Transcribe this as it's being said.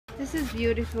This is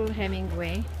beautiful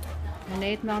Hemingway, an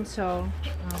 8-month-old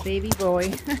baby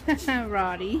boy,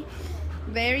 Roddy.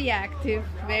 Very active,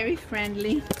 very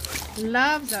friendly,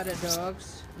 loves other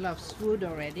dogs, loves food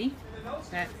already.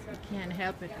 That you can't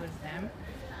help it with them.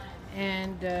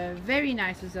 And very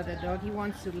nice with other dog. He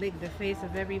wants to lick the face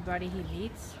of everybody he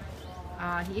meets.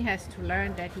 He has to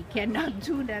learn that he cannot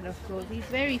do that, of course. He's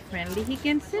very friendly. He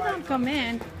can sit on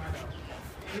command.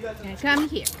 And come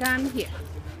here, come here,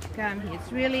 come here.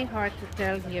 It's really hard to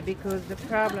tell here because the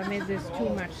problem is there's too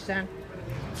much sun.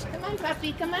 Come on,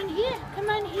 puppy, come on here, come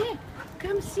on here.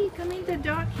 Come see, come in the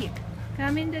dark here.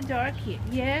 Come in the dark here.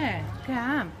 Yeah,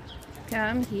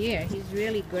 come here. He's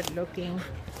really good looking,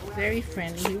 very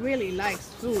friendly. He really likes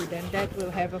food, and that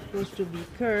will have, of course, to be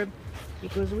curbed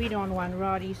because we don't want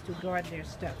Roddies to guard their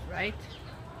stuff, right?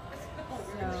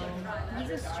 So he's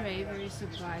a stray, very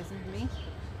surprisingly.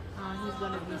 He's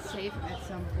going to be safe at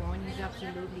some point. He's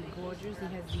absolutely gorgeous. He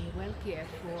has been well cared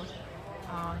for.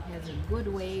 He has a good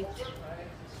weight.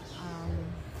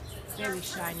 Very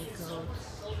shiny coat.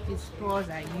 His paws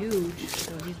are huge,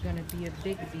 so he's going to be a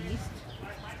big beast.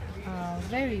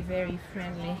 Very, very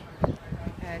friendly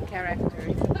character.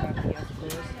 He's a puppy, of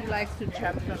course. He likes to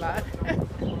jump a lot,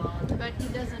 but he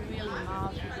doesn't really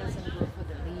mob. He doesn't go for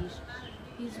the leash.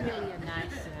 He's really a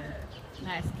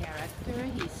nice character.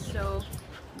 He's so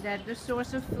that the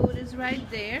source of food is right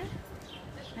there,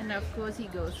 and of course he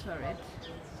goes for it.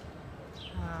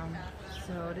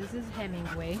 So this is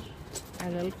Hemingway, a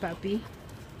little puppy,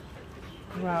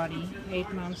 Roddy,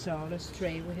 8 months old, a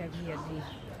stray we have here at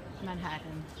the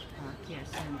Manhattan Care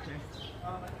Center.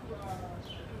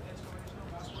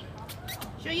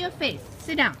 Show your face.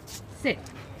 Sit down. Sit.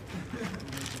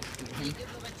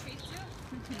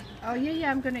 Oh yeah,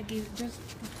 I'm gonna give. Just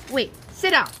wait.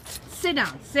 Sit down. Sit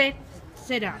down. Sit.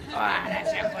 Sit down. Oh,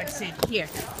 that's a good sit. Here.